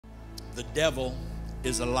The devil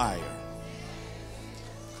is a liar.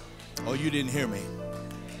 Oh, you didn't hear me.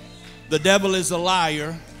 The devil is a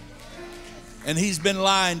liar, and he's been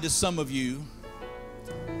lying to some of you.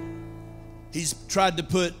 He's tried to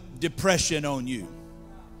put depression on you.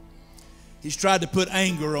 He's tried to put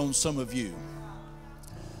anger on some of you.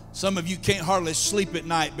 Some of you can't hardly sleep at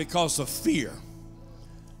night because of fear.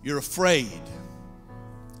 You're afraid.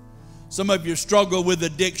 Some of you struggle with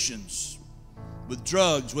addictions, with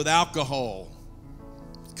drugs, with alcohol,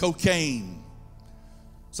 cocaine.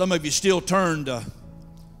 Some of you still turn to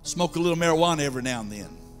smoke a little marijuana every now and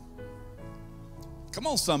then. Come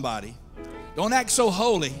on, somebody. Don't act so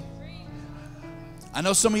holy. I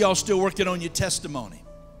know some of y'all still working on your testimony.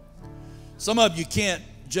 Some of you can't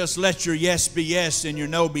just let your yes be yes and your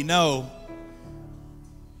no be no.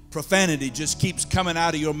 Profanity just keeps coming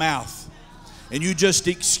out of your mouth, and you just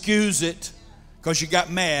excuse it because you got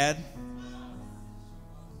mad.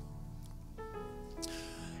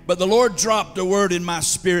 But the Lord dropped a word in my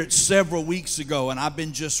spirit several weeks ago, and I've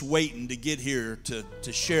been just waiting to get here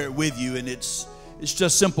to share it with you. And it's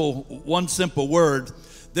just simple, one simple word.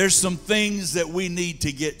 There's some things that we need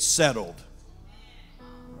to get settled.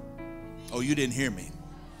 Oh, you didn't hear me.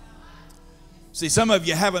 See, some of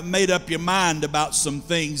you haven't made up your mind about some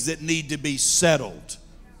things that need to be settled.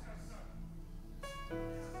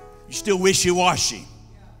 You're still wishy-washy. You're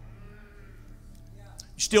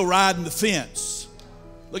still riding the fence.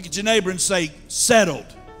 Look at your neighbor and say, settled.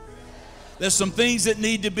 There's some things that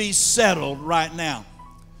need to be settled right now.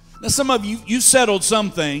 Now, some of you, you settled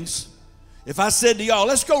some things. If I said to y'all,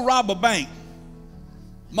 let's go rob a bank,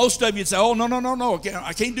 most of you would say, oh, no,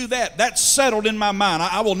 I can't do that. That's settled in my mind.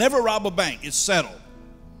 I will never rob a bank. It's settled.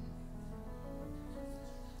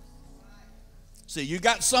 See, you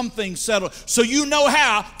got some things settled, so you know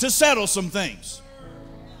how to settle some things.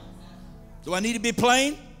 Do I need to be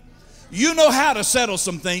plain? You know how to settle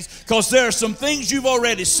some things because there are some things you've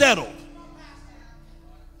already settled.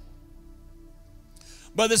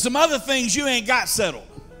 But there's some other things you ain't got settled.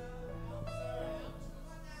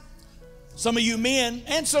 Some of you men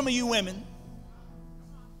and some of you women,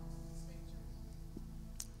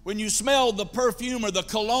 when you smell the perfume or the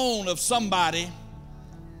cologne of somebody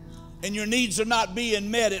and your needs are not being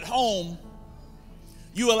met at home,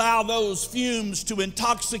 you allow those fumes to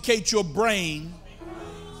intoxicate your brain,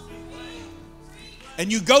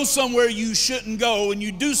 and you go somewhere you shouldn't go, and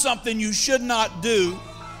you do something you should not do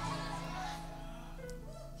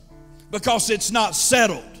because it's not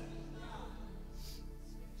settled.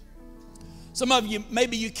 Some of you,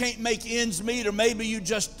 maybe you can't make ends meet, or maybe you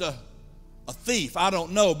just a thief. I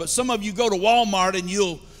don't know. But some of you go to Walmart and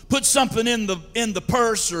you'll put something in the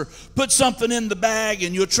purse or put something in the bag,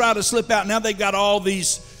 and you'll try to slip out. Now they've got all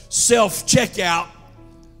these self-checkout.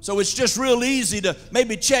 So it's just real easy to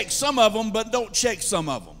maybe check some of them, but don't check some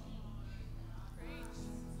of them.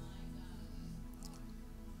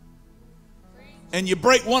 And you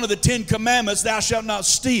break one of the 10 commandments, thou shalt not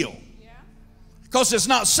steal, because it's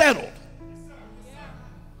not settled.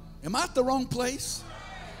 Am I at the wrong place?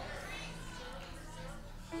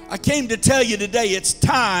 I came to tell you today it's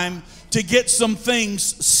time to get some things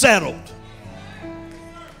settled.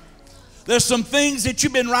 There's some things that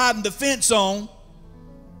you've been riding the fence on,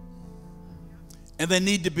 and they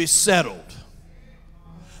need to be settled.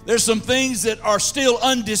 There's some things that are still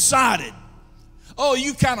undecided. Oh,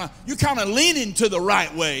 you kind of leaning to the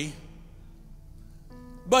right way.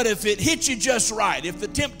 But if it hit you just right, if the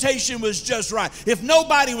temptation was just right, if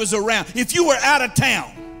nobody was around, if you were out of town,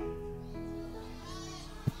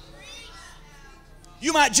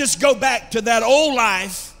 you might just go back to that old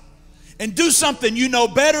life and do something you know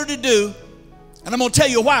better to do. And I'm going to tell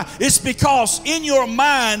you why. It's because in your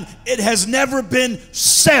mind, it has never been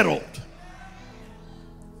settled.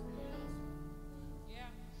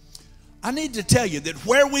 I need to tell you that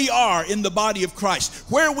where we are in the body of Christ,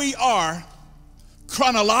 where we are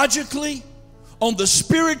chronologically on the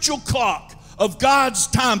spiritual clock of God's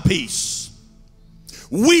timepiece,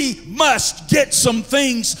 we must get some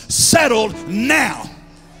things settled now.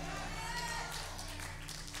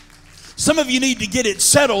 Some of you need to get it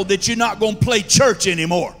settled that you're not going to play church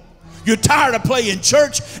anymore. You're tired of playing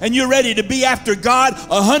church, and you're ready to be after God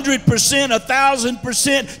 100%, 1,000%,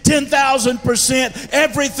 10,000%.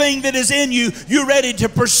 Everything that is in you, you're ready to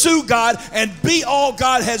pursue God and be all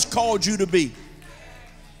God has called you to be.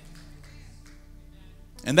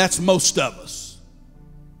 And that's most of us.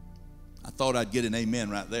 I thought I'd get an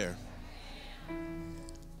amen right there.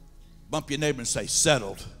 Bump your neighbor and say,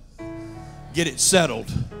 settled. Get it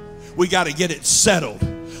settled. We got to get it settled.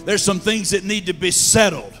 There's some things that need to be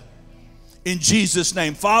settled in Jesus'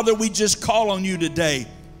 name. Father, we just call on you today.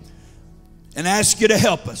 and ask you to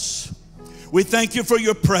help us. We thank you for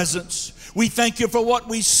your presence. We thank you for what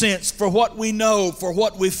we sense, for what we know, for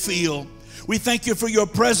what we feel. We thank you for your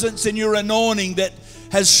presence and your anointing that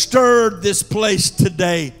has stirred this place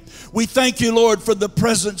today. We thank you, Lord, for the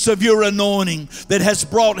presence of your anointing that has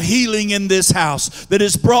brought healing in this house, that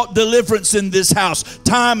has brought deliverance in this house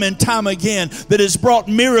time and time again, that has brought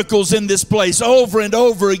miracles in this place over and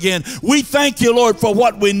over again. We thank you, Lord, for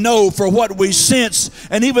what we know, for what we sense,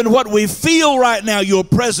 and even what we feel right now, your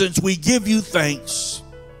presence. We give you thanks.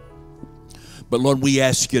 But Lord, we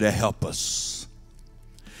ask you to help us.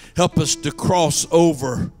 Help us to cross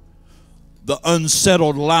over the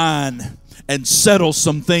unsettled line and settle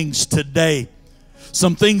some things today.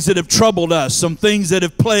 Some things that have troubled us, some things that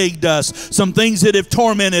have plagued us, some things that have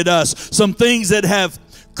tormented us, some things that have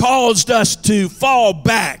caused us to fall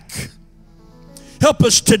back. Help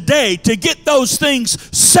us today to get those things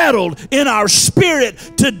settled in our spirit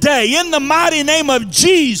today. In the mighty name of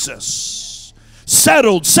Jesus.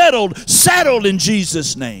 Settled, settled, settled in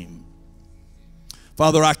Jesus' name.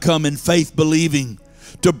 Father, I come in faith believing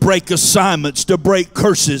to break assignments, to break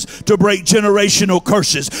curses, to break generational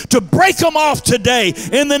curses, to break them off today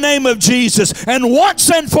in the name of Jesus. And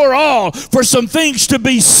once and for all, for some things to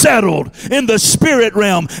be settled in the spirit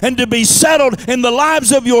realm and to be settled in the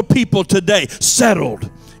lives of your people today.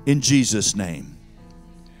 Settled in Jesus' name.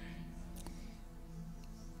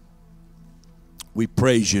 We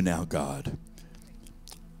praise you now, God.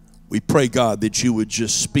 We pray, God, that you would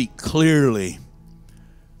just speak clearly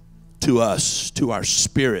to us, to our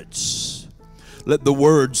spirits. Let the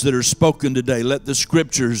words that are spoken today, let the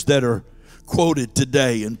scriptures that are quoted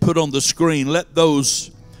today and put on the screen, let those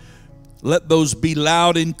be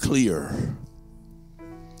loud and clear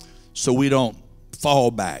so we don't fall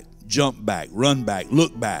back, jump back, run back,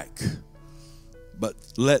 look back, but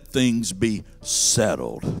let things be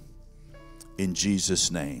settled in Jesus'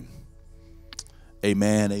 name.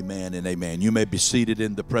 Amen, amen, and amen. You may be seated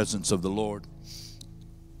in the presence of the Lord.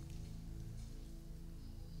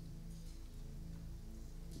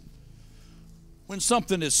 When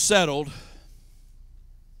something is settled,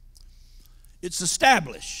 it's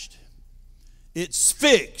established, it's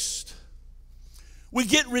fixed. We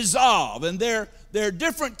get resolved, and there are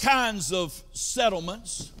different kinds of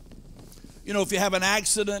settlements. You know, if you have an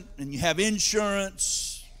accident and you have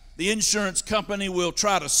insurance, the insurance company will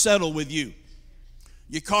try to settle with you.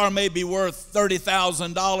 Your car may be worth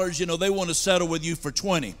 $30,000. You know, they want to settle with you for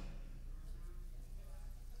 $20,000.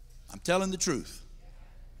 I'm telling the truth.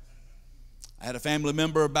 I had a family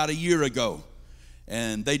member about a year ago,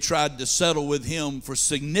 and they tried to settle with him for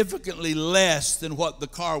significantly less than what the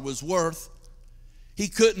car was worth. He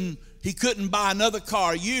couldn't buy another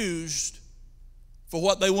car used for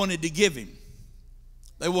what they wanted to give him.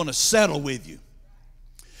 They want to settle with you.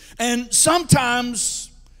 And sometimes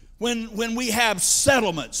when we have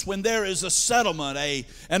settlements, when there is a settlement,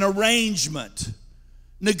 an arrangement,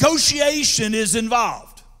 negotiation is involved.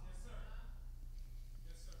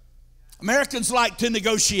 Americans like to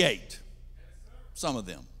negotiate. Some of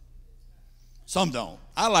them. Some don't.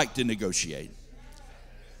 I like to negotiate.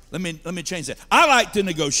 Let me change that. I like to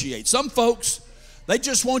negotiate. Some folks, they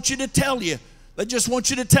just want you to tell you. They just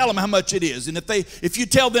want you to tell them how much it is. And if you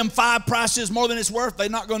tell them 5 prices more than it's worth, they're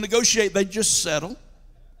not going to negotiate. They just settle.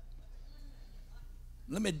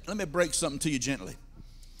 Let me break something to you gently.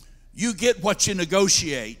 You get what you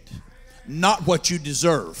negotiate, not what you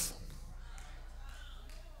deserve.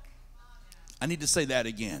 I need to say that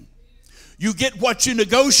again. You get what you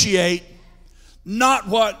negotiate, not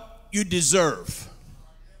what you deserve.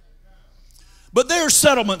 But there are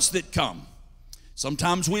settlements that come.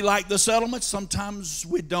 Sometimes we like the settlements, sometimes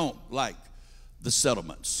we don't like the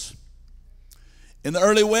settlements. In the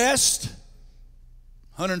early West,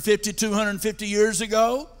 150, 250 years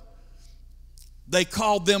ago, they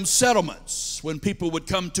called them settlements when people would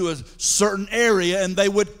come to a certain area and they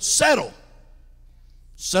would settle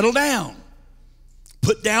down.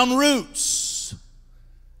 Put down roots.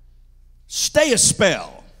 Stay a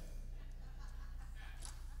spell.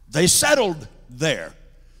 They settled there.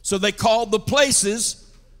 So they called the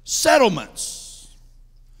places settlements.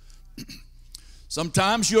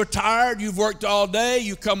 Sometimes you're tired, you've worked all day,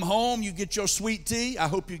 you come home, you get your sweet tea. I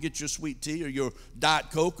hope you get your sweet tea or your Diet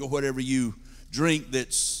Coke or whatever you drink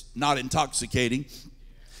that's not intoxicating.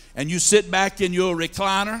 And you sit back in your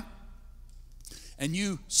recliner and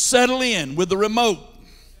you settle in with the remote.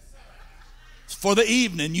 For the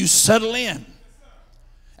evening, you settle in.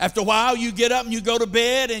 After a while, you get up and you go to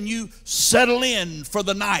bed and you settle in for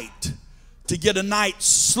the night to get a night's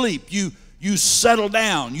sleep. You settle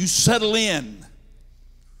down, you settle in.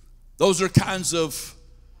 Those are kinds of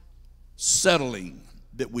settling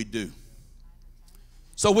that we do.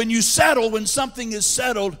 So when you settle, when something is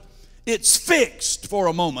settled, it's fixed for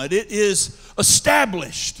a moment. It is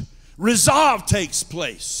established. Resolve takes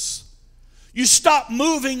place. You stop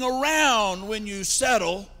moving around when you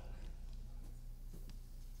settle,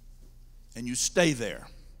 and you stay there.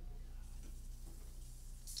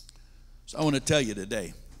 So I want to tell you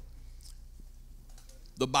today,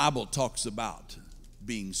 the Bible talks about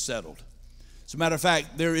being settled. As a matter of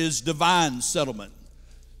fact, there is divine settlement.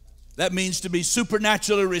 That means to be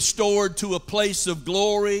supernaturally restored to a place of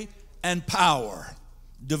glory and power.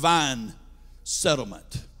 Divine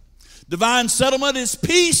settlement. Divine settlement is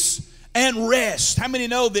peace and rest. How many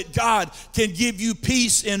know that God can give you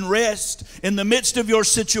peace and rest in the midst of your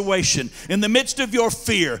situation, in the midst of your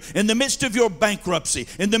fear, in the midst of your bankruptcy,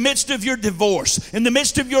 in the midst of your divorce, in the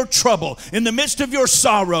midst of your trouble, in the midst of your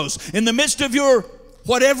sorrows, in the midst of your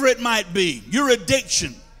whatever it might be, your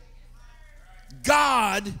addiction?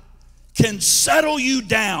 God can settle you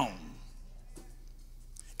down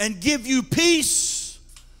and give you peace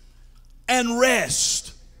and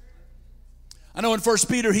rest. I know in 1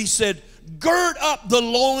 Peter he said, gird up the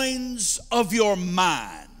loins of your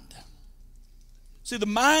mind. See, the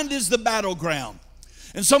mind is the battleground.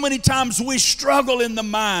 And so many times we struggle in the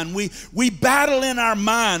mind. We battle in our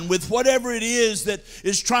mind with whatever it is that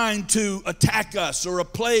is trying to attack us or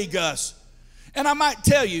plague us. And I might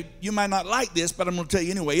tell you, you might not like this, but I'm going to tell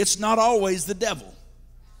you anyway, it's not always the devil.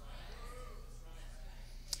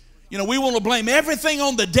 You know, we want to blame everything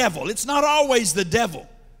on the devil. It's not always the devil.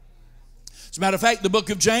 As a matter of fact, the book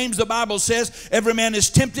of James, the Bible says, every man is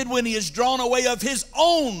tempted when he is drawn away of his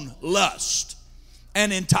own lust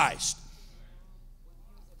and enticed.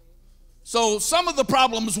 So some of the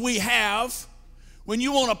problems we have, when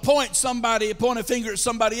you want to point a finger at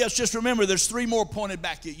somebody else, just remember there's three more pointed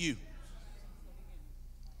back at you.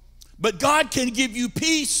 But God can give you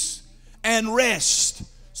peace and rest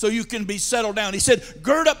so you can be settled down. He said,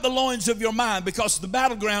 gird up the loins of your mind, because the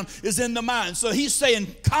battleground is in the mind. So he's saying,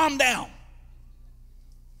 calm down.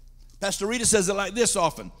 Pastor Rita says it like this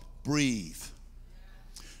often: breathe.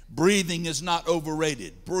 Breathing is not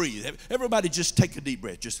overrated. Breathe. Everybody just take a deep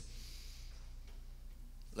breath. Just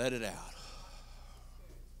let it out.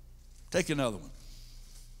 Take another one.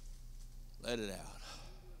 Let it out.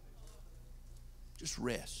 Just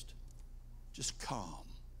rest. Just calm.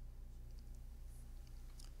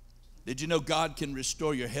 Did you know God can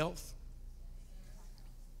restore your health?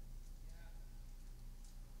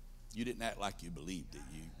 You didn't act like you believed it.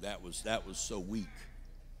 That was so weak.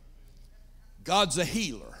 God's a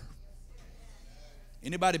healer.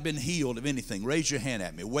 Anybody been healed of anything? Raise your hand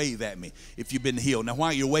at me. Wave at me if you've been healed. Now,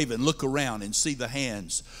 while you're waving, look around and see the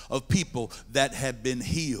hands of people that have been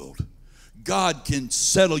healed. God can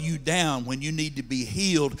settle you down when you need to be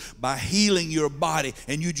healed by healing your body,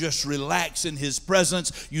 and you just relax in His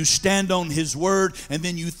presence. You stand on His word, and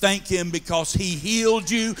then you thank Him because He healed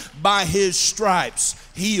you by His stripes.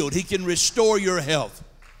 Healed. He can restore your health.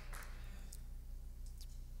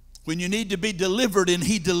 When you need to be delivered and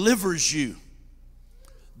He delivers you,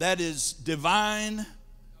 that is divine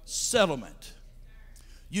settlement.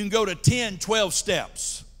 You can go to 10, 12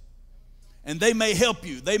 steps. And they may help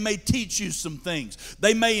you. They may teach you some things.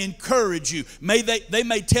 They may encourage you. They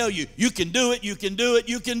may tell you, you can do it, you can do it,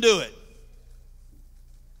 you can do it.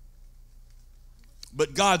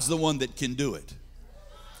 But God's the one that can do it.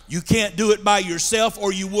 You can't do it by yourself,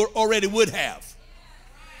 or you already would have.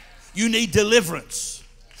 You need deliverance.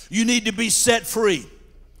 You need to be set free.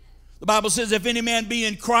 The Bible says, if any man be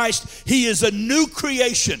in Christ, he is a new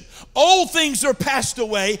creation. Old things are passed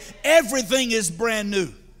away. Everything is brand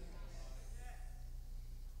new.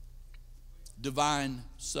 Divine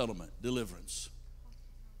settlement, deliverance.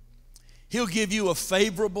 He'll give you a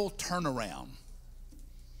favorable turnaround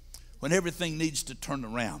when everything needs to turn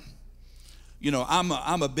around. You know,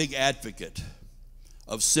 I'm a big advocate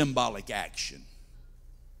of symbolic action.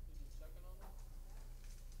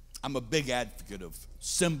 I'm a big advocate of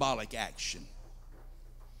symbolic action.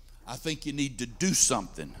 I think you need to do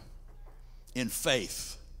something in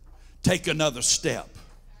faith. Take another step.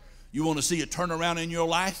 You want to see a turnaround in your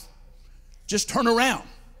life? Just turn around.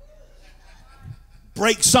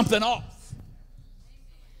 Break something off.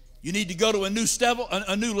 You need to go to a new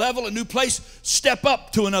level, a new place. Step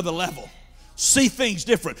up to another level. See things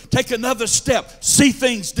different. Take another step. See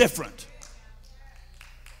things different.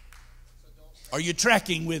 Are you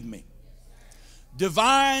tracking with me?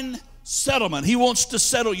 Divine settlement. He wants to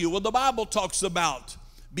settle you. Well, the Bible talks about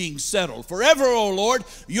being settled. Forever, O Lord,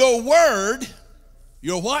 your word,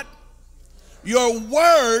 your what? Your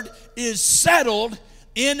word is settled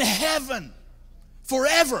in heaven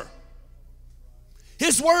forever.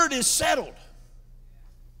 His word is settled.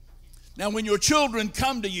 Now, when your children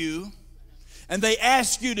come to you and they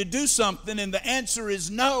ask you to do something and the answer is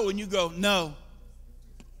no, and you go, no.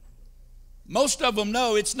 Most of them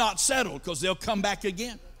know it's not settled because they'll come back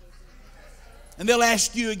again. And they'll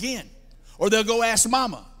ask you again. Or they'll go ask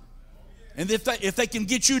mama. And if they can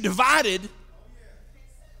get you divided,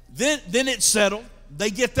 then it's settled. They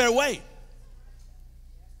get their way.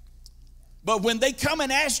 But when they come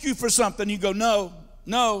and ask you for something, you go, no,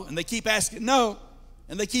 no, and they keep asking no,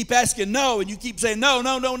 and they keep asking no, and you keep saying no,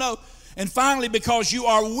 no, no, no. And finally, because you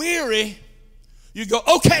are weary, you go,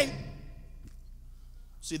 okay.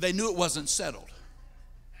 See, they knew it wasn't settled.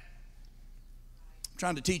 I'm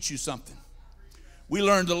trying to teach you something. We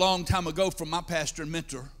learned a long time ago from my pastor and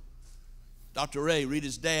mentor, Dr. Ray,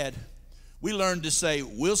 Rita's dad. We learned to say,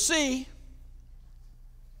 we'll see.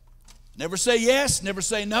 Never say yes, never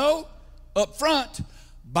say no. Up front,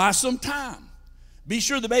 buy some time. Be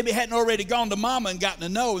sure the baby hadn't already gone to mama and gotten a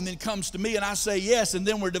no and then comes to me and I say yes and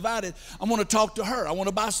then we're divided. I want to talk to her. I want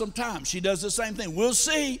to buy some time. She does the same thing. We'll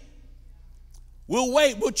see. We'll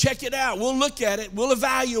wait. We'll check it out. We'll look at it. We'll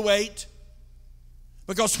evaluate.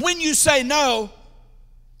 Because when you say no,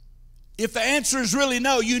 if the answer is really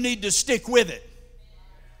no, you need to stick with it.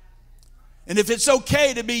 And if it's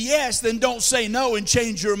okay to be yes, then don't say no and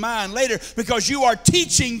change your mind later because you are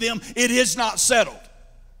teaching them it is not settled.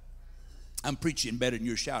 I'm preaching better than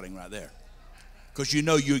you're shouting right there because you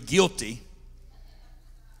know you're guilty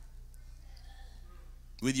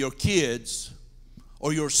with your kids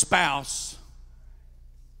or your spouse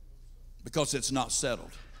because it's not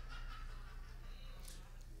settled.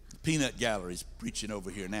 The peanut gallery's preaching over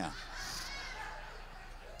here now.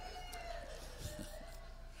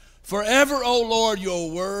 Forever, O Lord,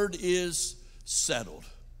 your word is settled.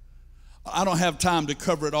 I don't have time to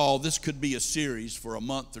cover it all. This could be a series for a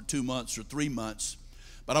month or 2 months or 3 months.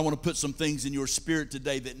 But I want to put some things in your spirit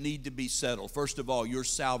today that need to be settled. First of all, your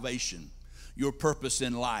salvation, your purpose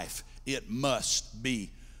in life, it must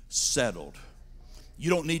be settled. You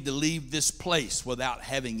don't need to leave this place without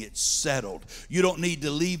having it settled. You don't need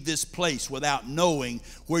to leave this place without knowing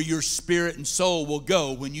where your spirit and soul will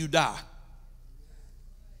go when you die.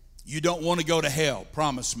 You don't want to go to hell,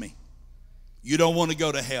 promise me. You don't want to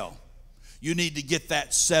go to hell. You need to get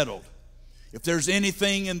that settled. If there's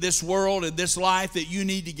anything in this world, in this life that you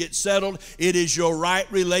need to get settled, it is your right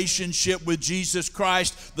relationship with Jesus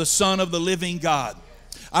Christ, the Son of the living God.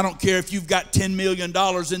 I don't care if you've got $10 million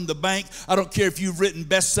in the bank. I don't care if you've written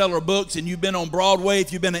bestseller books and you've been on Broadway,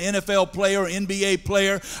 if you've been an NFL player or NBA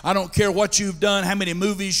player. I don't care what you've done, how many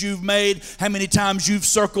movies you've made, how many times you've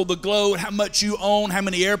circled the globe, how much you own, how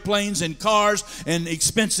many airplanes and cars and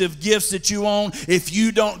expensive gifts that you own. If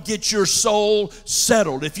you don't get your soul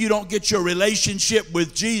settled, if you don't get your relationship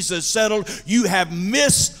with Jesus settled, you have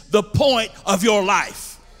missed the point of your life.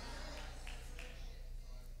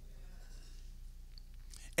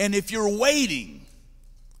 And if you're waiting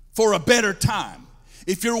for a better time,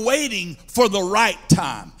 if you're waiting for the right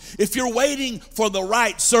time, if you're waiting for the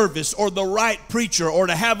right service or the right preacher or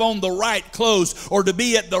to have on the right clothes or to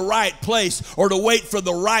be at the right place or to wait for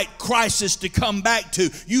the right crisis to come back to,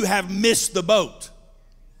 you have missed the boat.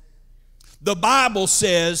 The Bible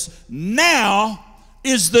says now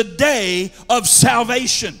is the day of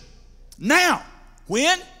salvation. Now.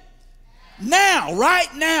 When? Now,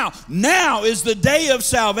 right now. Now is the day of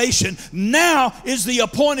salvation. Now is the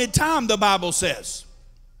appointed time, the Bible says.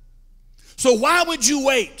 So why would you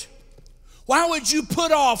wait? Why would you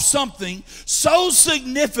put off something so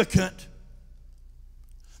significant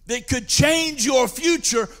that could change your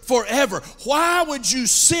future forever? Why would you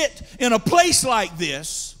sit in a place like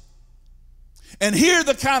this and hear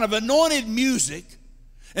the kind of anointed music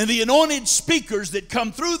and the anointed speakers that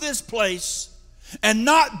come through this place and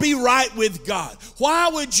not be right with God? Why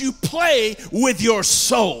would you play with your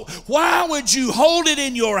soul? Why would you hold it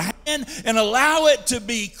in your hand and allow it to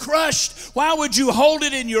be crushed? Why would you hold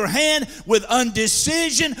it in your hand with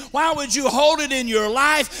undecision? Why would you hold it in your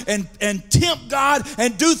life and tempt God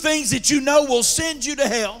and do things that you know will send you to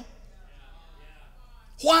hell?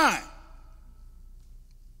 Why?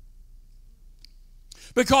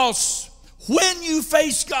 Because when you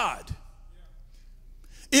face God,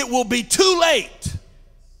 it will be too late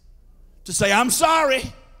to say, I'm sorry.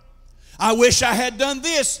 I wish I had done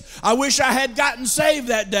this. I wish I had gotten saved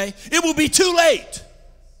that day. It will be too late.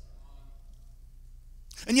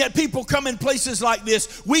 And yet people come in places like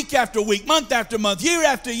this week after week, month after month, year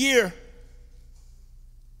after year,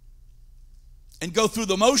 and go through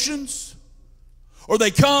the motions. Or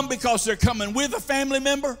they come because they're coming with a family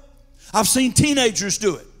member. I've seen teenagers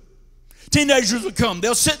do it. Teenagers will come.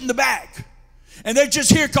 They'll sit in the back. And they're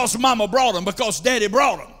just here because mama brought them, because daddy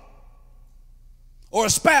brought them. Or a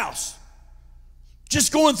spouse.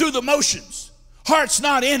 Just going through the motions. Heart's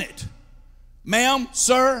not in it. Ma'am,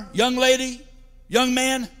 sir, young lady, young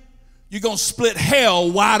man, you're going to split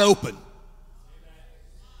hell wide open.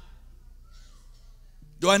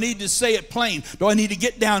 Do I need to say it plain? Do I need to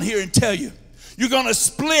get down here and tell you? You're going to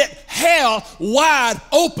split hell wide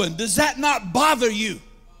open. Does that not bother you?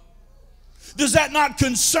 Does that not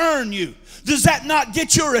concern you? Does that not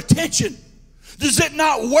get your attention? Does it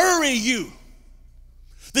not worry you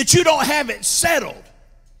that you don't have it settled?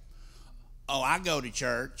 Oh, I go to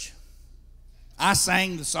church. I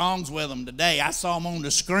sang the songs with them today. I saw them on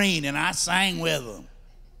the screen and I sang with them.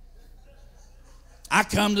 I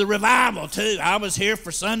come to revival too. I was here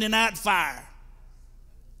for Sunday Night Fire.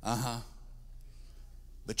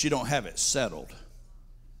 But you don't have it settled.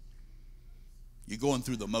 You're going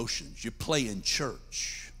through the motions. You're playing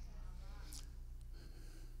church.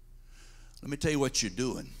 Let me tell you what you're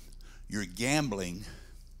doing. You're gambling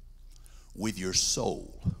with your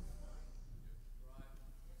soul.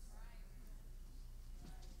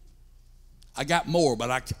 I got more,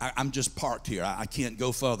 but I'm just parked here. I can't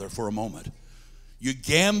go further for a moment. You're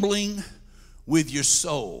gambling with your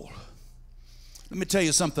soul. Let me tell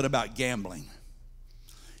you something about gambling.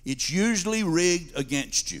 It's usually rigged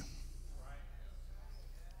against you.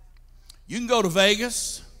 You can go to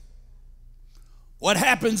Vegas. What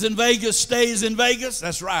happens in Vegas stays in Vegas.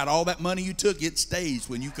 That's right. All that money you took, it stays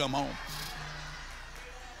when you come home.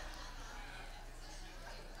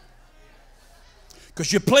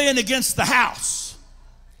 Because you're playing against the house.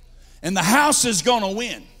 And the house is going to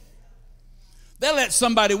win. They'll let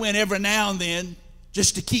somebody win every now and then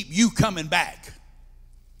just to keep you coming back.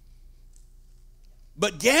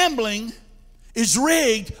 But gambling is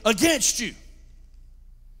rigged against you.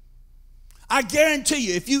 I guarantee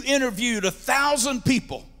you, if you interviewed 1,000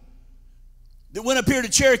 people that went up here to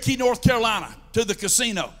Cherokee, North Carolina, to the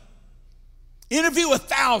casino, interview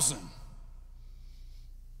 1,000,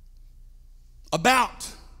 about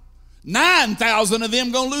 9,000 of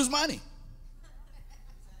them going to lose money.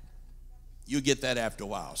 You'll get that after a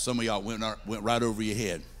while. Some of y'all went right over your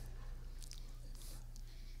head.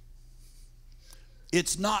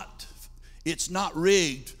 It's not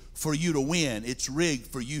rigged for you to win. It's rigged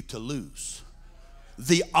for you to lose.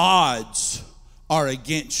 The odds are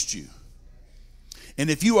against you. And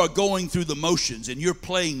if you are going through the motions and you're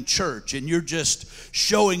playing church and you're just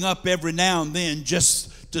showing up every now and then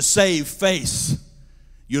just to save face,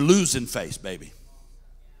 you're losing face, baby.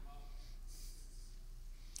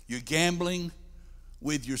 You're gambling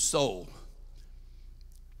with your soul.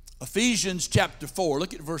 Ephesians chapter 4,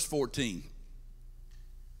 look at verse 14.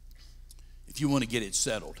 If you want to get it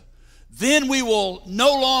settled. Then we will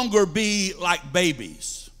no longer be like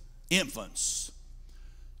babies, infants,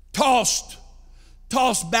 tossed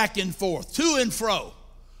back and forth, to and fro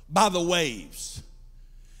by the waves,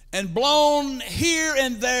 and blown here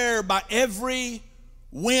and there by every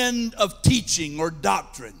wind of teaching or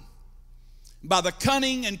doctrine, by the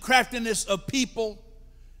cunning and craftiness of people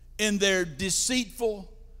in their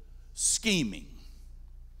deceitful scheming.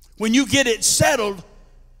 When you get it settled,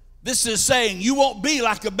 this is saying you won't be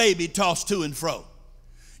like a baby tossed to and fro.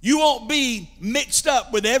 You won't be mixed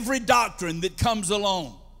up with every doctrine that comes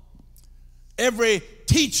along, every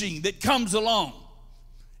teaching that comes along,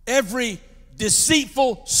 every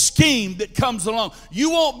deceitful scheme that comes along.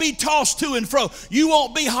 You won't be tossed to and fro. You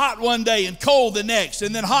won't be hot one day and cold the next,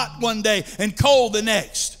 and then hot one day and cold the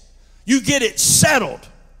next. You get it settled.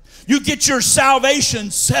 You get your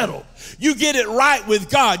salvation settled. You get it right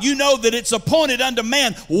with God. You know that it's appointed unto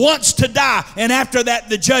man once to die, and after that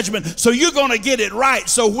the judgment. So you're going to get it right.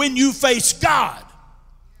 So when you face God,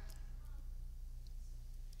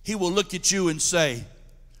 He will look at you and say,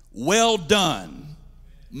 "Well done,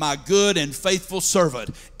 my good and faithful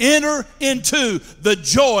servant. Enter into the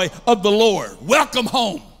joy of the Lord." Welcome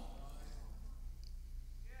home.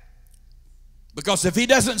 Because if He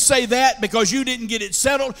doesn't say that because you didn't get it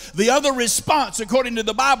settled, the other response, according to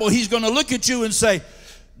the Bible, He's going to look at you and say,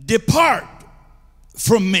 "Depart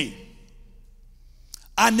from me.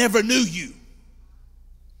 I never knew you."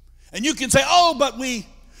 And you can say, "Oh, but we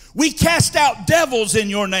cast out devils in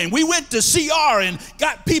your name. We went to CR and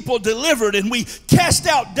got people delivered, and we cast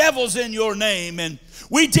out devils in your name, and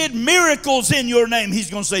we did miracles in your name." He's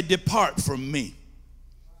going to say, "Depart from me,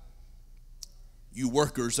 you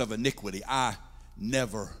workers of iniquity. I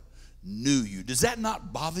never knew you." Does that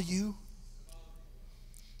not bother you?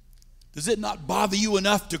 Does it not bother you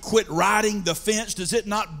enough to quit riding the fence? Does it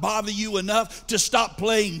not bother you enough to stop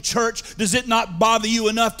playing church? Does it not bother you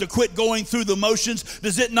enough to quit going through the motions?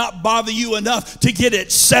 Does it not bother you enough to get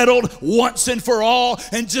it settled once and for all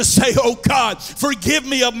and just say, oh God, forgive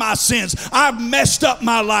me of my sins. I've messed up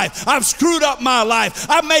my life. I've screwed up my life.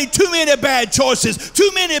 I've made too many bad choices,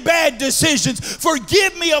 too many bad decisions.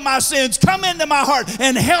 Forgive me of my sins. Come into my heart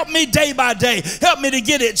and help me day by day. Help me to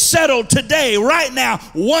get it settled today, right now,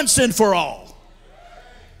 once and for all.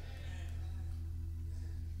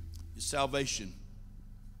 Your salvation,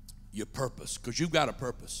 your purpose, because you've got a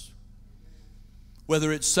purpose.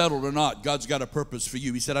 Whether it's settled or not, God's got a purpose for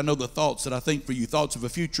you. He said, I know the thoughts that I think for you, thoughts of a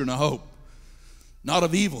future and a hope, not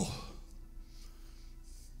of evil,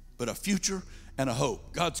 but a future and a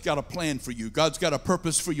hope. God's got a plan for you. God's got a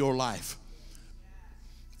purpose for your life.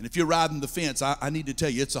 And if you're riding the fence, I need to tell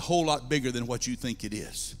you, it's a whole lot bigger than what you think it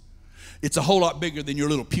is. It's a whole lot bigger than your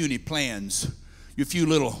little puny plans, your few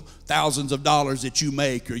little thousands of dollars that you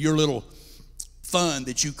make, or your little fun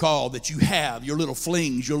that you call, that you have, your little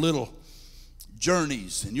flings, your little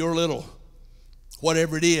journeys, and your little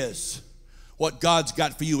whatever it is. What God's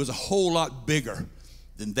got for you is a whole lot bigger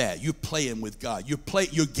than that. You're playing with God.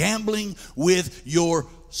 You're gambling with your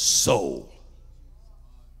soul.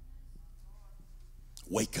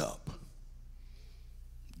 Wake up.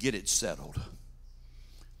 Get it settled.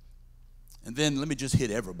 And then let me just hit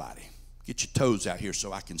everybody. Get your toes out here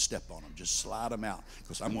so I can step on them. Just slide them out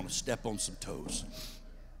because I'm going to step on some toes.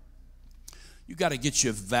 You got to get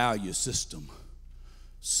your value system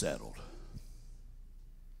settled.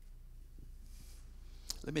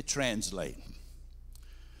 Let me translate.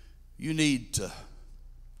 You need to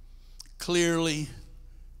clearly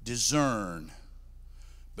discern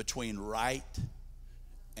between right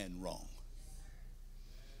and wrong.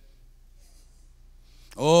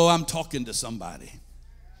 Oh, I'm talking to somebody.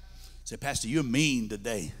 Say, Pastor, you're mean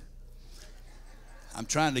today. I'm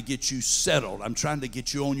trying to get you settled. I'm trying to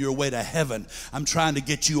get you on your way to heaven. I'm trying to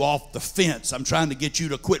get you off the fence. I'm trying to get you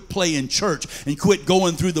to quit playing church and quit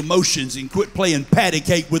going through the motions and quit playing patty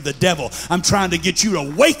cake with the devil. I'm trying to get you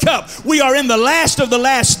to wake up. We are in the last of the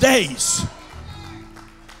last days.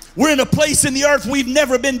 We're in a place in the earth we've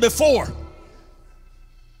never been before.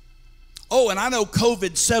 Oh, and I know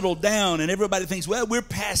COVID settled down and everybody thinks, well, we're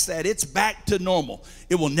past that. It's back to normal.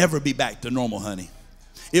 It will never be back to normal, honey.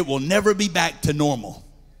 It will never be back to normal.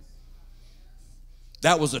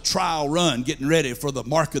 That was a trial run getting ready for the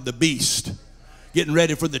mark of the beast, getting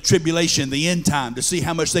ready for the tribulation, the end time, to see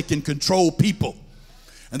how much they can control people.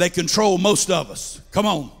 And they control most of us. Come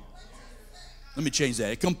on. Let me change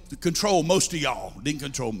that. Control most of y'all. Didn't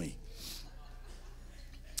control me.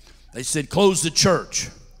 They said, close the church.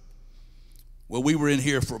 Well, we were in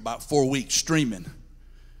here for about 4 weeks streaming.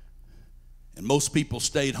 And most people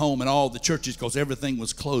stayed home in all the churches because everything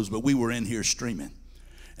was closed, but we were in here streaming.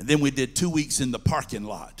 And then we did 2 weeks in the parking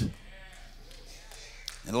lot.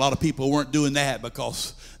 And a lot of people weren't doing that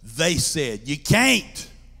because they said, you can't.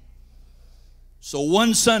 So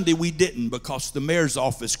one Sunday we didn't because the mayor's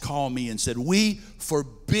office called me and said, we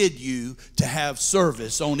forbid you to have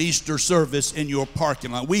service on Easter service in your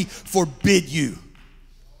parking lot. We forbid you.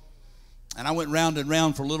 And I went round and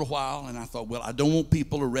round for a little while, and I thought, well, I don't want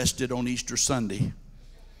people arrested on Easter Sunday.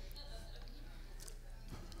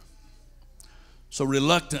 So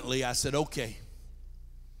reluctantly, I said, okay.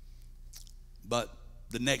 But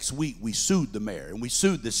the next week, we sued the mayor, and we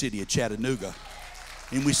sued the city of Chattanooga.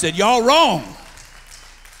 And we said, y'all wrong.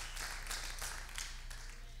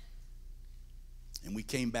 And we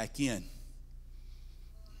came back in,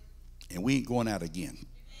 and we ain't going out again.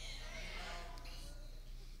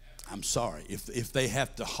 I'm sorry. If they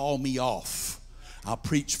have to haul me off, I'll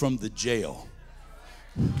preach from the jail.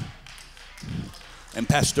 And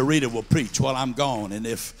Pastor Rita will preach while I'm gone. And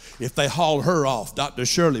if they haul her off, Dr.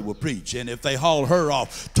 Shirley will preach. And if they haul her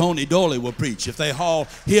off, Tony Dooley will preach. If they haul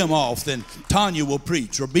him off, then Tanya will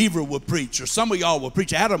preach, or Beaver will preach, or some of y'all will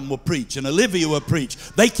preach. Adam will preach, and Olivia will preach.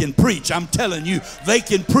 They can preach. I'm telling you, they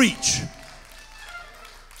can preach.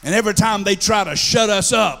 And every time they try to shut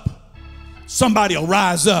us up, somebody will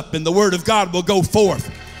rise up and the word of God will go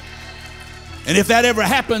forth. And if that ever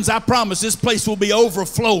happens, I promise this place will be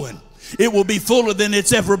overflowing. It will be fuller than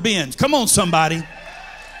it's ever been. Come on, somebody.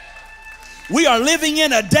 We are living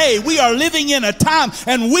in a day, we are living in a time,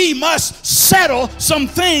 and we must settle some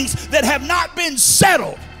things that have not been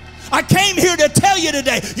settled. I came here to tell you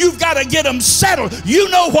today, you've got to get them settled. You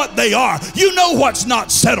know what they are. You know what's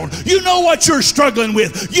not settled. You know what you're struggling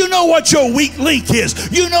with. You know what your weak link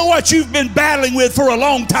is. You know what you've been battling with for a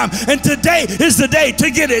long time. And today is the day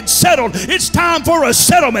to get it settled. It's time for a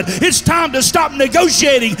settlement. It's time to stop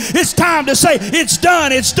negotiating. It's time to say, it's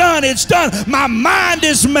done, it's done, it's done. My mind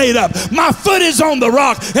is made up. My foot is on the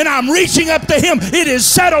rock, and I'm reaching up to Him. It is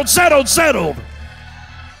settled, settled, settled.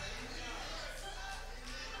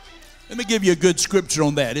 Let me give you a good scripture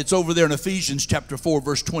on that. It's over there in Ephesians chapter 4,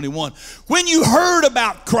 verse 21. When you heard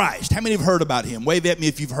about Christ, how many have heard about Him? Wave at me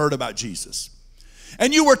if you've heard about Jesus.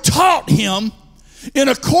 And you were taught Him in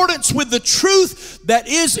accordance with the truth that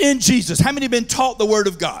is in Jesus. How many have been taught the Word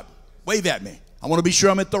of God? Wave at me. I want to be sure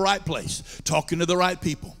I'm at the right place, talking to the right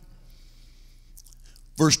people.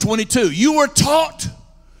 Verse 22, you were taught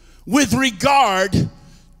with regard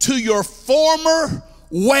to your former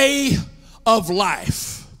way of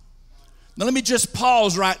life. Now let me just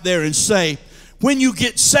pause right there and say, when you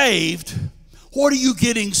get saved, what are you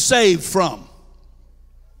getting saved from?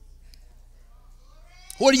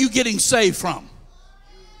 What are you getting saved from?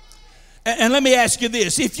 And let me ask you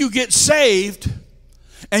this, if you get saved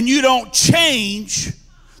and you don't change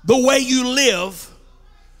the way you live,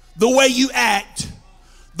 the way you act,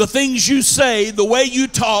 the things you say, the way you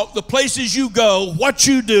talk, the places you go, what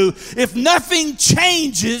you do, if nothing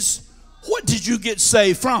changes, what did you get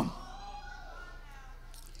saved from?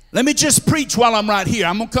 Let me just preach while I'm right here.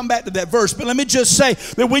 I'm going to come back to that verse, but let me just say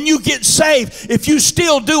that when you get saved, if you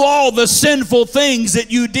still do all the sinful things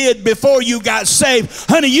that you did before you got saved,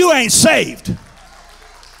 honey, you ain't saved.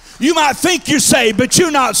 You might think you're saved, but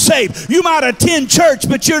you're not saved. You might attend church,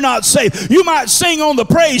 but you're not saved. You might sing on the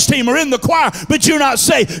praise team or in the choir, but you're not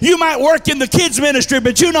saved. You might work in the kids ministry,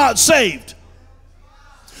 but you're not saved.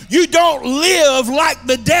 You don't live like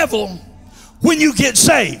the devil when you get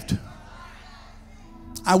saved.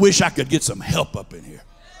 I wish I could get some help up in here.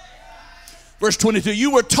 Verse 22,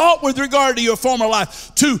 you were taught with regard to your former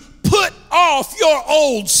life to put off your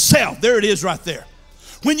old self. There it is right there.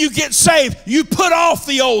 When you get saved, you put off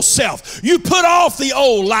the old self. You put off the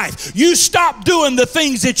old life. You stop doing the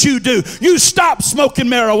things that you do. You stop smoking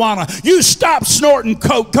marijuana. You stop snorting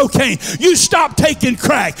cocaine. You stop taking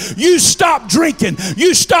crack. You stop drinking.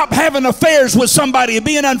 You stop having affairs with somebody and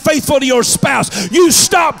being unfaithful to your spouse. You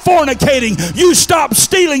stop fornicating. You stop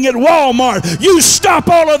stealing at Walmart. You stop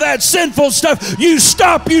all of that sinful stuff. You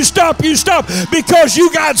stop because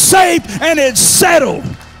you got saved and it's settled.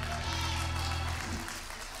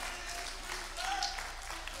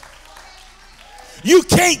 You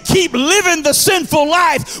can't keep living the sinful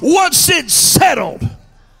life once it's settled.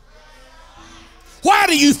 Why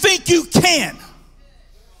do you think you can?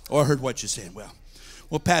 Oh, I heard what you said.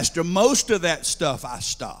 Well, Pastor, most of that stuff I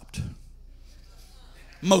stopped.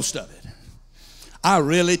 Most of it. I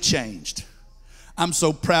really changed. I'm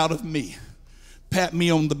so proud of me. Pat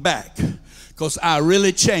me on the back because I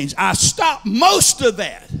really changed. I stopped most of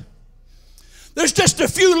that. There's just a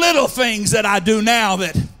few little things that I do now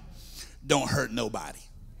that don't hurt nobody.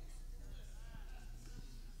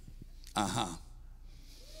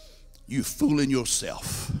 You fooling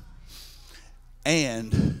yourself.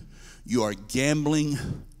 And you are gambling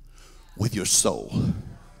with your soul.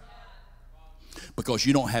 Because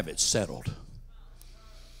you don't have it settled.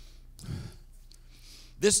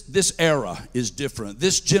 This era is different.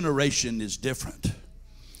 This generation is different.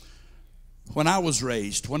 When I was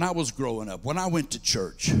raised, when I was growing up, when I went to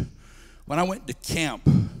church, when I went to camp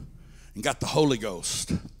and got the Holy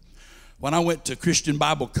Ghost, when I went to Christian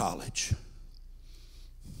Bible College,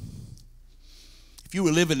 if you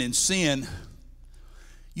were living in sin,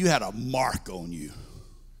 you had a mark on you.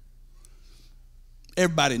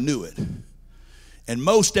 Everybody knew it. And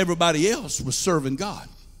most everybody else was serving God.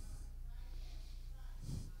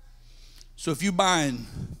 So if you're buying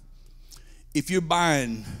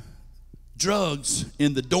drugs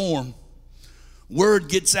in the dorm, word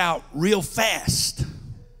gets out real fast.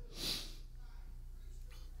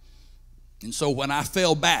 And so when I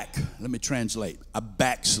fell back, let me translate, I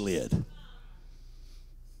backslid.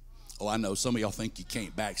 Oh, I know some of y'all think you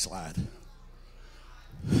can't backslide.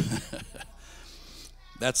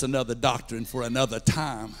 That's another doctrine for another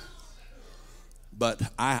time. But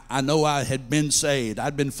I know I had been saved.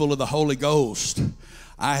 I'd been full of the Holy Ghost.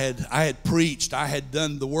 I had preached. I had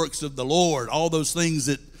done the works of the Lord. All those things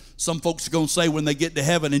that some folks are going to say when they get to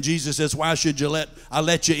heaven, and Jesus says, why should I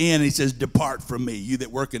let you in? And he says, depart from me, you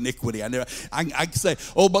that work iniquity. I say,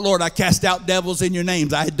 oh, but Lord, I cast out devils in your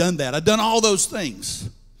names. I had done that. I'd done all those things.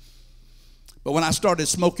 But when I started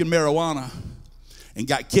smoking marijuana and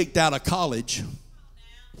got kicked out of college,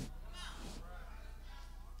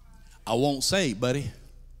 I won't save, buddy.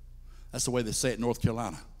 That's the way they say it in North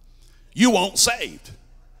Carolina. You won't saved.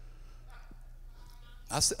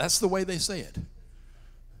 That's the way they say it.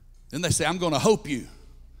 Then they say, I'm going to hope you.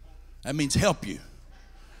 That means help you.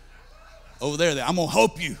 Over there, I'm going to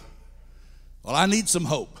hope you. Well, I need some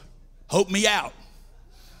hope. Hope me out.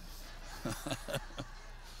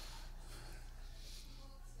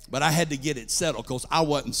 But I had to get it settled because I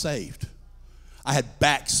wasn't saved. I had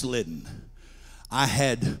backslidden. I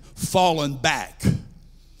had fallen back.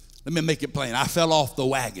 Let me make it plain. I fell off the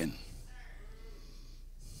wagon.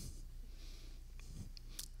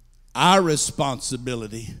 Our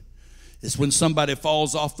responsibility is when somebody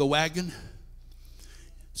falls off the wagon,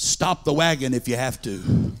 stop the wagon if you have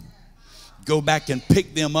to. Go back and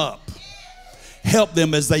pick them up. Help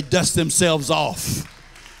them as they dust themselves off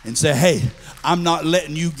and say, hey, I'm not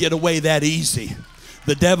letting you get away that easy.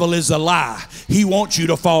 The devil is a lie. He wants you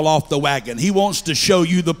to fall off the wagon. He wants to show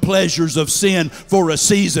you the pleasures of sin for a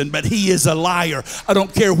season, but he is a liar. I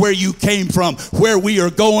don't care where you came from. Where we are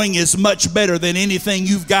going is much better than anything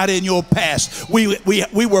you've got in your past.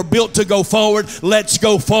 We were built to go forward. Let's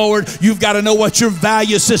go forward. You've got to know what your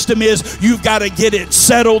value system is. You've got to get it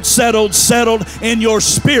settled in your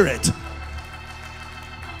spirit.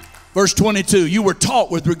 Verse 22, you were taught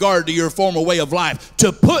with regard to your former way of life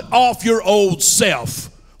to put off your old self.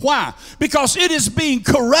 Why? Because it is being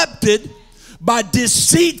corrupted by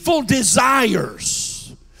deceitful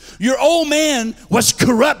desires. Your old man was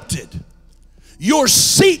corrupted. Your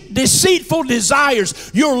deceitful desires,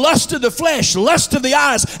 your lust of the flesh, lust of the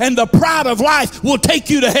eyes, and the pride of life will take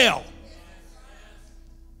you to hell.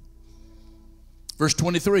 Verse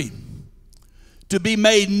 23, to be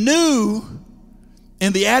made new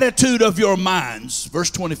in the attitude of your minds, verse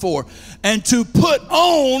 24, and to put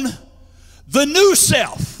on the new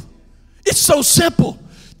self. It's so simple.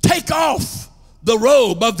 Take off the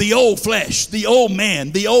robe of the old flesh, the old man,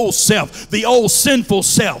 the old self, the old sinful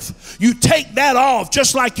self. You take that off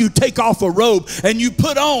just like you take off a robe and you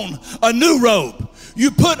put on a new robe. You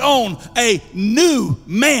put on a new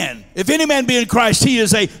man. If any man be in Christ, he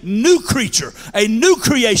is a new creature, a new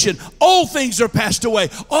creation. All things are passed away.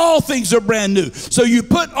 All things are brand new. So you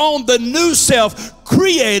put on the new self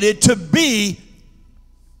created to be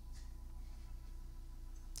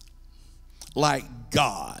like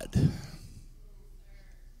God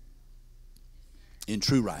in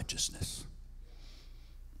true righteousness.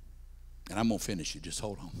 And I'm going to finish you. Just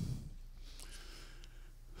hold on.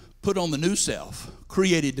 Put on the new self,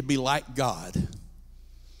 created to be like God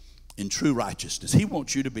in true righteousness. He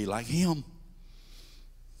wants you to be like him.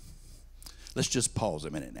 Let's just pause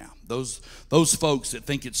a minute now. Those folks that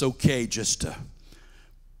think it's okay just to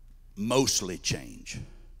mostly change,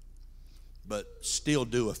 but still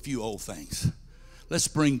do a few old things. Let's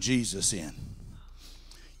bring Jesus in.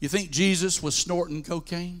 You think Jesus was snorting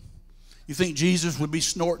cocaine? You think Jesus would be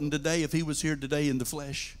snorting today if he was here today in the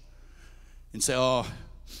flesh? And say, oh,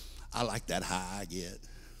 I like that high I get,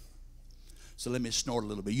 so let me snort a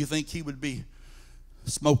little bit. You think he would be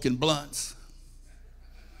smoking blunts?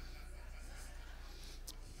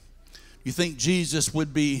 You think Jesus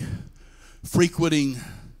would be frequenting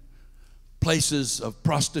places of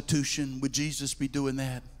prostitution? Would Jesus be doing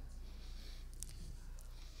that?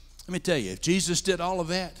 Let me tell you, if Jesus did all of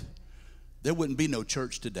that, there wouldn't be no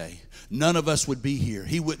church today. None of us would be here.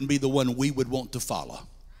 He wouldn't be the one we would want to follow.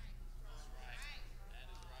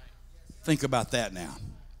 Think about that now.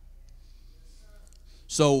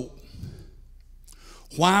 So,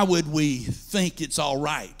 why would we think it's all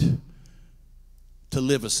right to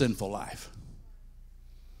live a sinful life?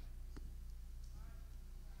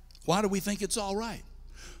 Why do we think it's all right?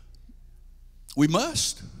 We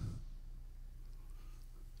must.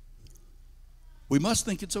 We must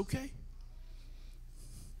think it's okay.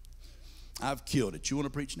 I've killed it. You want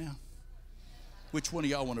to preach now? Which one of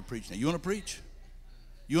y'all want to preach now? You want to preach?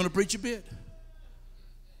 You want to preach a bit?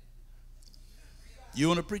 You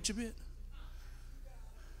want to preach a bit?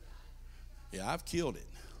 Yeah, I've killed it.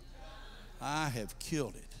 I have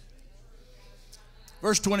killed it.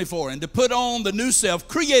 Verse 24, and to put on the new self,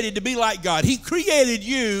 created to be like God. He created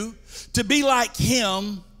you to be like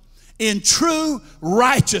him in true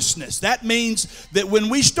righteousness. That means that when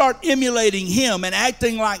we start emulating him and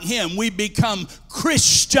acting like him, we become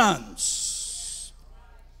Christians.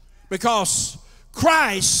 Because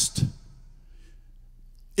Christ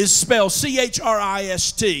is spelled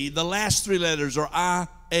C-H-R-I-S-T. The last three letters are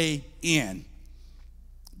I-A-N.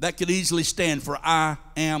 That could easily stand for I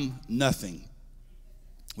am nothing.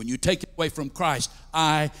 When you take it away from Christ,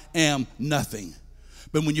 I am nothing.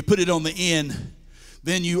 But when you put it on the end,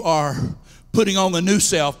 then you are putting on the new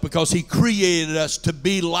self because he created us to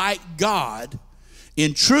be like God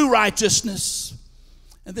in true righteousness.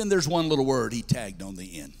 And then there's one little word he tagged on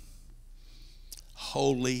the end.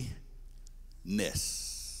 Holiness.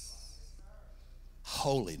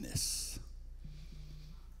 Holiness.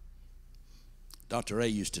 Dr. A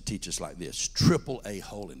used to teach us like this. Triple A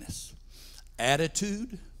holiness.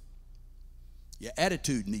 Attitude. Your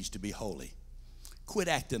attitude needs to be holy. Quit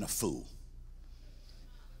acting a fool.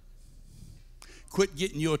 Quit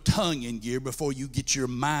getting your tongue in gear before you get your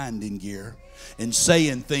mind in gear and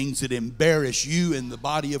saying things that embarrass you in the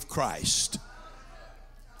body of Christ.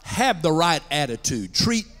 Have the right attitude.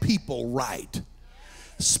 Treat people right.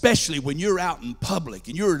 Especially when you're out in public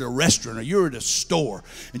and you're at a restaurant or you're at a store,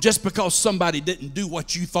 and just because somebody didn't do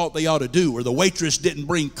what you thought they ought to do, or the waitress didn't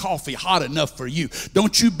bring coffee hot enough for you,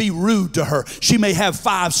 don't you be rude to her. She may have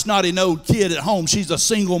 5 snotty-nosed kids at home. She's a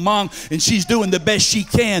single mom and she's doing the best she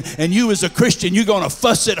can, and you as a Christian, you're going to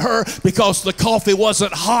fuss at her because the coffee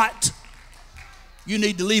wasn't hot. You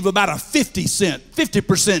need to leave about a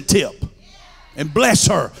 50% tip and bless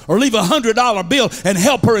her, or leave a $100 bill and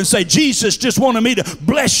help her and say, Jesus just wanted me to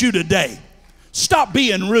bless you today. Stop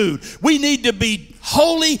being rude. We need to be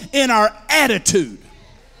holy in our attitude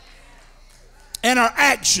and our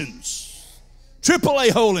actions. Triple A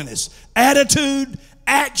holiness. Attitude,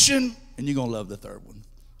 action, and you're going to love the third one.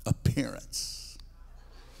 Appearance.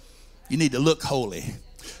 You need to look holy.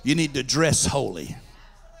 You need to dress holy.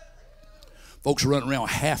 Folks are running around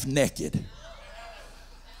half naked.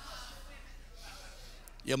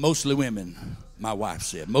 Yeah, mostly women, my wife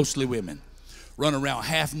said. Mostly women run around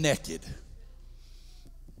half naked.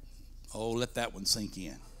 Oh, let that one sink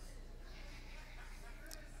in.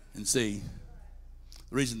 And see,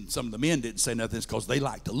 the reason some of the men didn't say nothing is because they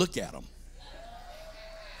like to look at them.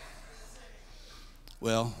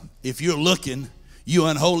 Well, if you're looking, you're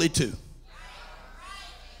unholy too.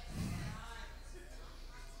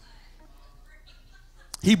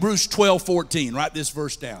 Hebrews 12:14. Write this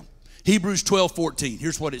verse down. Hebrews 12:14.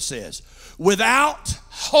 Here's what it says. Without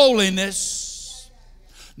holiness,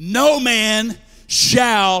 no man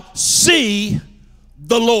shall see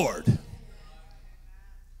the Lord.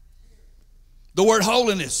 The word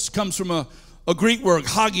holiness comes from a Greek word,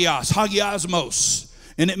 hagiosmos.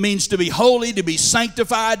 And it means to be holy, to be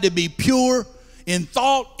sanctified, to be pure in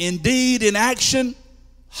thought, in deed, in action.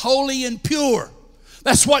 Holy and pure.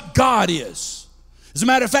 That's what God is. As a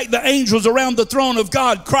matter of fact, the angels around the throne of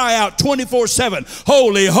God cry out 24/7,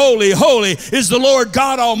 Holy, holy, holy is the Lord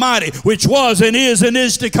God Almighty, which was and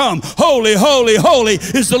is to come. Holy, holy, holy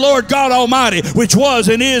is the Lord God Almighty, which was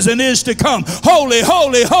and is to come. Holy,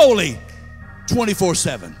 holy, holy,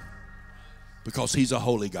 24/7, because he's a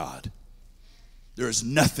holy God. There is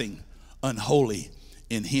nothing unholy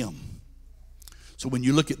in him. So when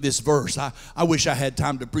you look at this verse, I wish I had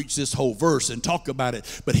time to preach this whole verse and talk about it,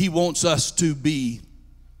 but he wants us to be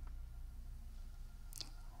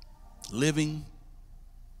living,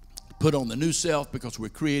 put on the new self, because we're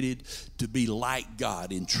created to be like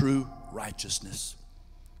God in true righteousness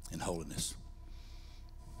and holiness.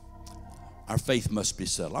 Our faith must be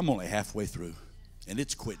settled. I'm only halfway through, and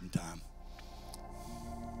it's quitting time.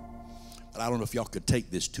 But I don't know if y'all could take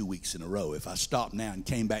this 2 weeks in a row. If I stopped now and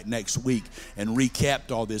came back next week and recapped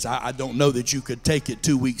all this, I don't know that you could take it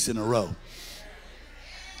 2 weeks in a row.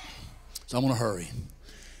 So I'm going to hurry.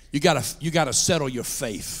 You gotta settle your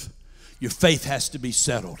faith. Your faith has to be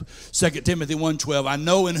settled. 2 Timothy 1:12, I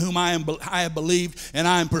know in whom I have believed, and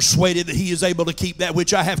I am persuaded that he is able to keep that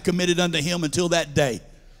which I have committed unto him until that day.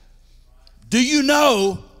 Do you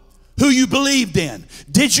know who you believed in?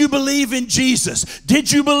 Did you believe in Jesus?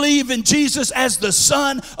 Did you believe in Jesus as the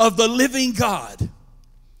Son of the living God?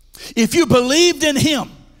 If you believed in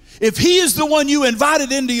him, if he is the one you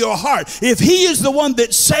invited into your heart, if he is the one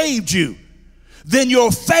that saved you, then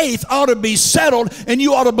your faith ought to be settled and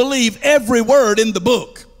you ought to believe every word in the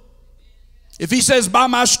book. If he says, by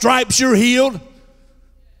my stripes you're healed,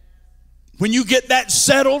 when you get that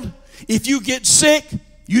settled, if you get sick,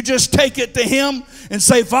 you just take it to him and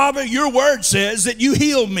say, Father, your word says that you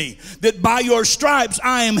healed me, that by your stripes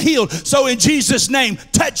I am healed. So in Jesus' name,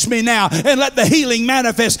 touch me now and let the healing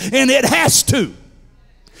manifest. And it has to.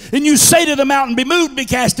 And you say to the mountain, be moved, be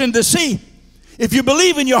cast into the sea. If you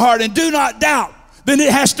believe in your heart and do not doubt, then it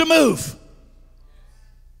has to move.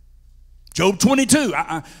 Job 22.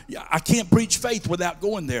 I can't preach faith without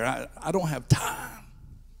going there. I don't have time.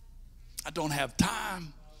 I don't have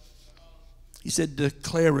time. He said,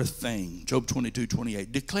 declare a thing. Job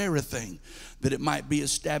 22:28. Declare a thing that it might be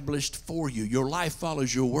established for you. Your life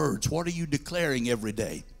follows your words. What are you declaring every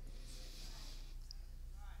day?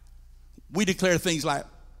 We declare things like,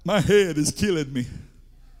 My head is killing me.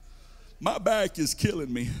 My back is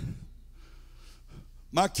killing me.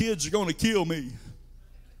 My kids are going to kill me.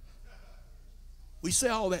 We say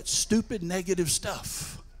all that stupid negative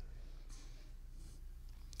stuff.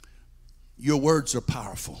 Your words are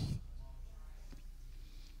powerful.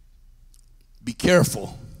 Be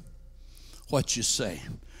careful what you say.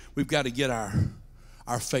 We've got to get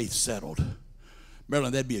our faith settled.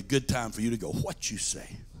 Marilyn, that'd be a good time for you to go, what you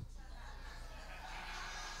say.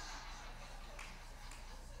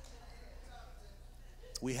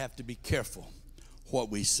 We have to be careful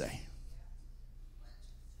what we say.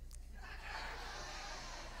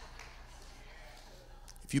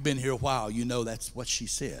 If you've been here a while, you know that's what she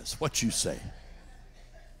says, what you say.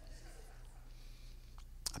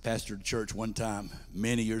 I pastored a church one time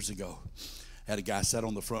many years ago. I had a guy sat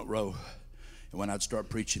on the front row, and when I'd start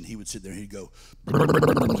preaching, he would sit there and he'd go,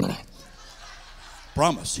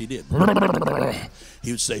 promise, he did.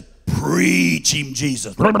 He would say, preach him,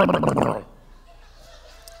 Jesus.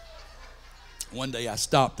 One day I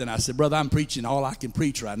stopped and I said, brother, I'm preaching all I can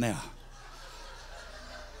preach right now.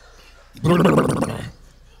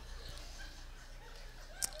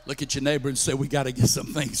 Look at your neighbor and say, we got to get some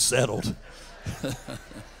things settled.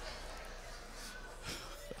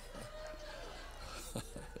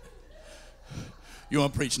 You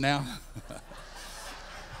want to preach now?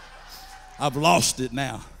 I've lost it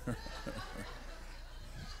now.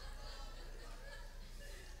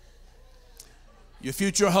 Your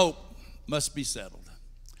future hope must be settled.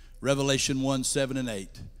 Revelation 1, 7 and 8.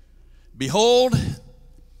 Behold,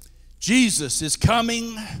 Jesus is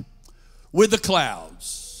coming with the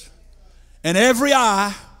clouds, and every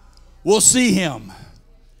eye will see him.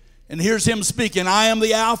 And here's him speaking, I am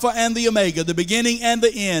the Alpha and the Omega, the beginning and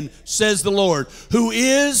the end, says the Lord, who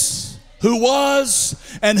is, who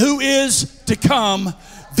was, and who is to come,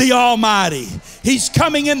 the Almighty. He's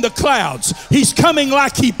coming in the clouds. He's coming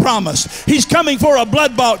like he promised. He's coming for a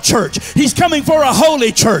blood-bought church. He's coming for a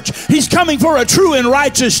holy church. He's coming for a true and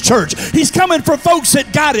righteous church. He's coming for folks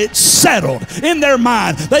that got it settled in their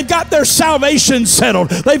mind. They've got their salvation settled.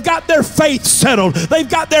 They've got their faith settled. They've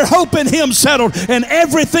got their hope in him settled. And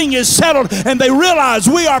everything is settled. And they realize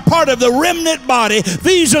we are part of the remnant body.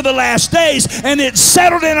 These are the last days. And it's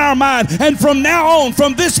settled in our mind. And from now on,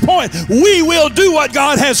 from this point, we will do what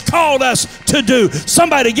God has called us to do.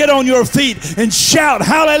 Somebody get on your feet and shout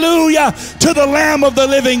hallelujah to the Lamb of the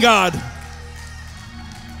living God.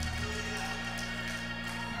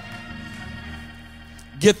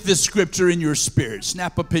 Get this scripture in your spirit.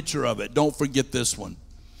 Snap a picture of it. Don't forget this one.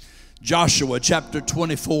 Joshua chapter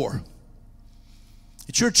 24.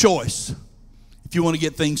 It's your choice if you want to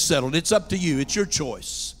get things settled. It's up to you. It's your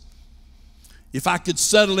choice. If I could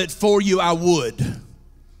settle it for you, I would.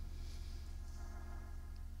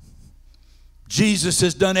 Jesus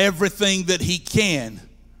has done everything that he can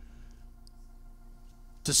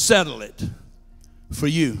to settle it for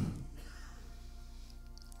you.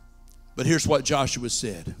 But here's what Joshua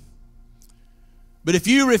said. But if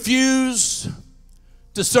you refuse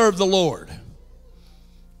to serve the Lord,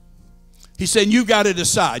 he's saying you've got to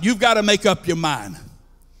decide. You've got to make up your mind.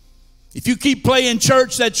 If you keep playing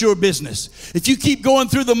church, that's your business. If you keep going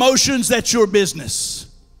through the motions, that's your business.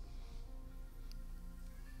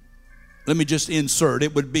 Let me just insert,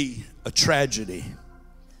 it would be a tragedy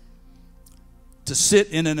to sit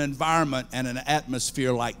in an environment and an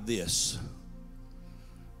atmosphere like this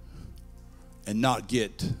and not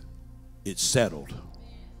get it settled.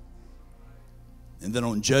 And then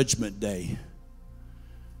on Judgment Day,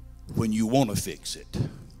 when you want to fix it,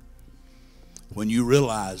 when you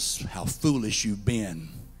realize how foolish you've been,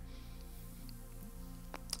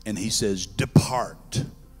 and he says, depart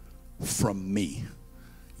from me,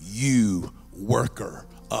 you worker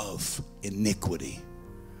of iniquity.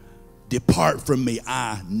 Depart from me,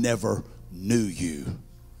 I never knew you.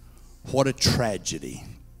 What a tragedy.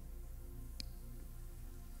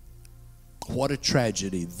 What a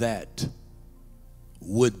tragedy that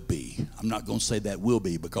would be. I'm not going to say that will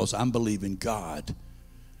be, because I'm believing God,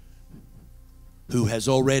 who has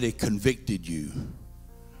already convicted you,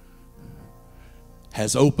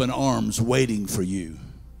 has open arms waiting for you.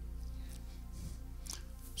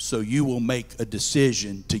 So you will make a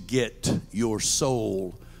decision to get your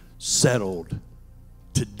soul settled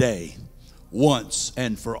today, once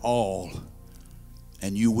and for all.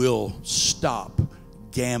 And you will stop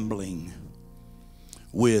gambling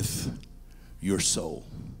with your soul.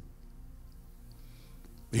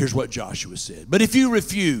 Here's what Joshua said. But if you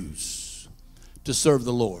refuse to serve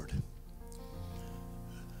the Lord,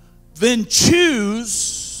 then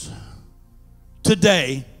choose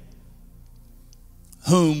today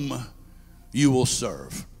whom you will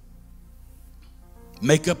serve.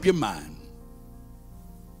 Make up your mind.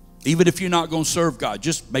 Even if you're not going to serve God,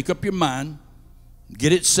 just make up your mind.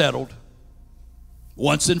 Get it settled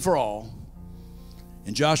once and for all.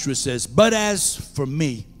 And Joshua says, but as for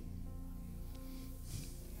me,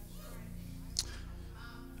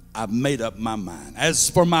 I've made up my mind. As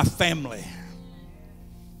for my family,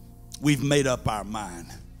 we've made up our mind.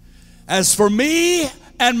 As for me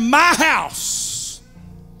and my house,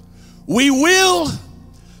 we will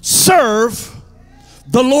serve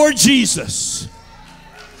the Lord Jesus.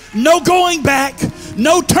 No going back,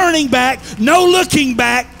 no turning back, no looking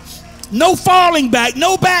back, no falling back,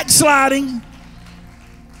 no backsliding.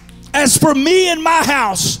 As for me and my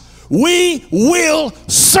house, we will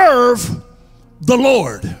serve the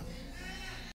Lord.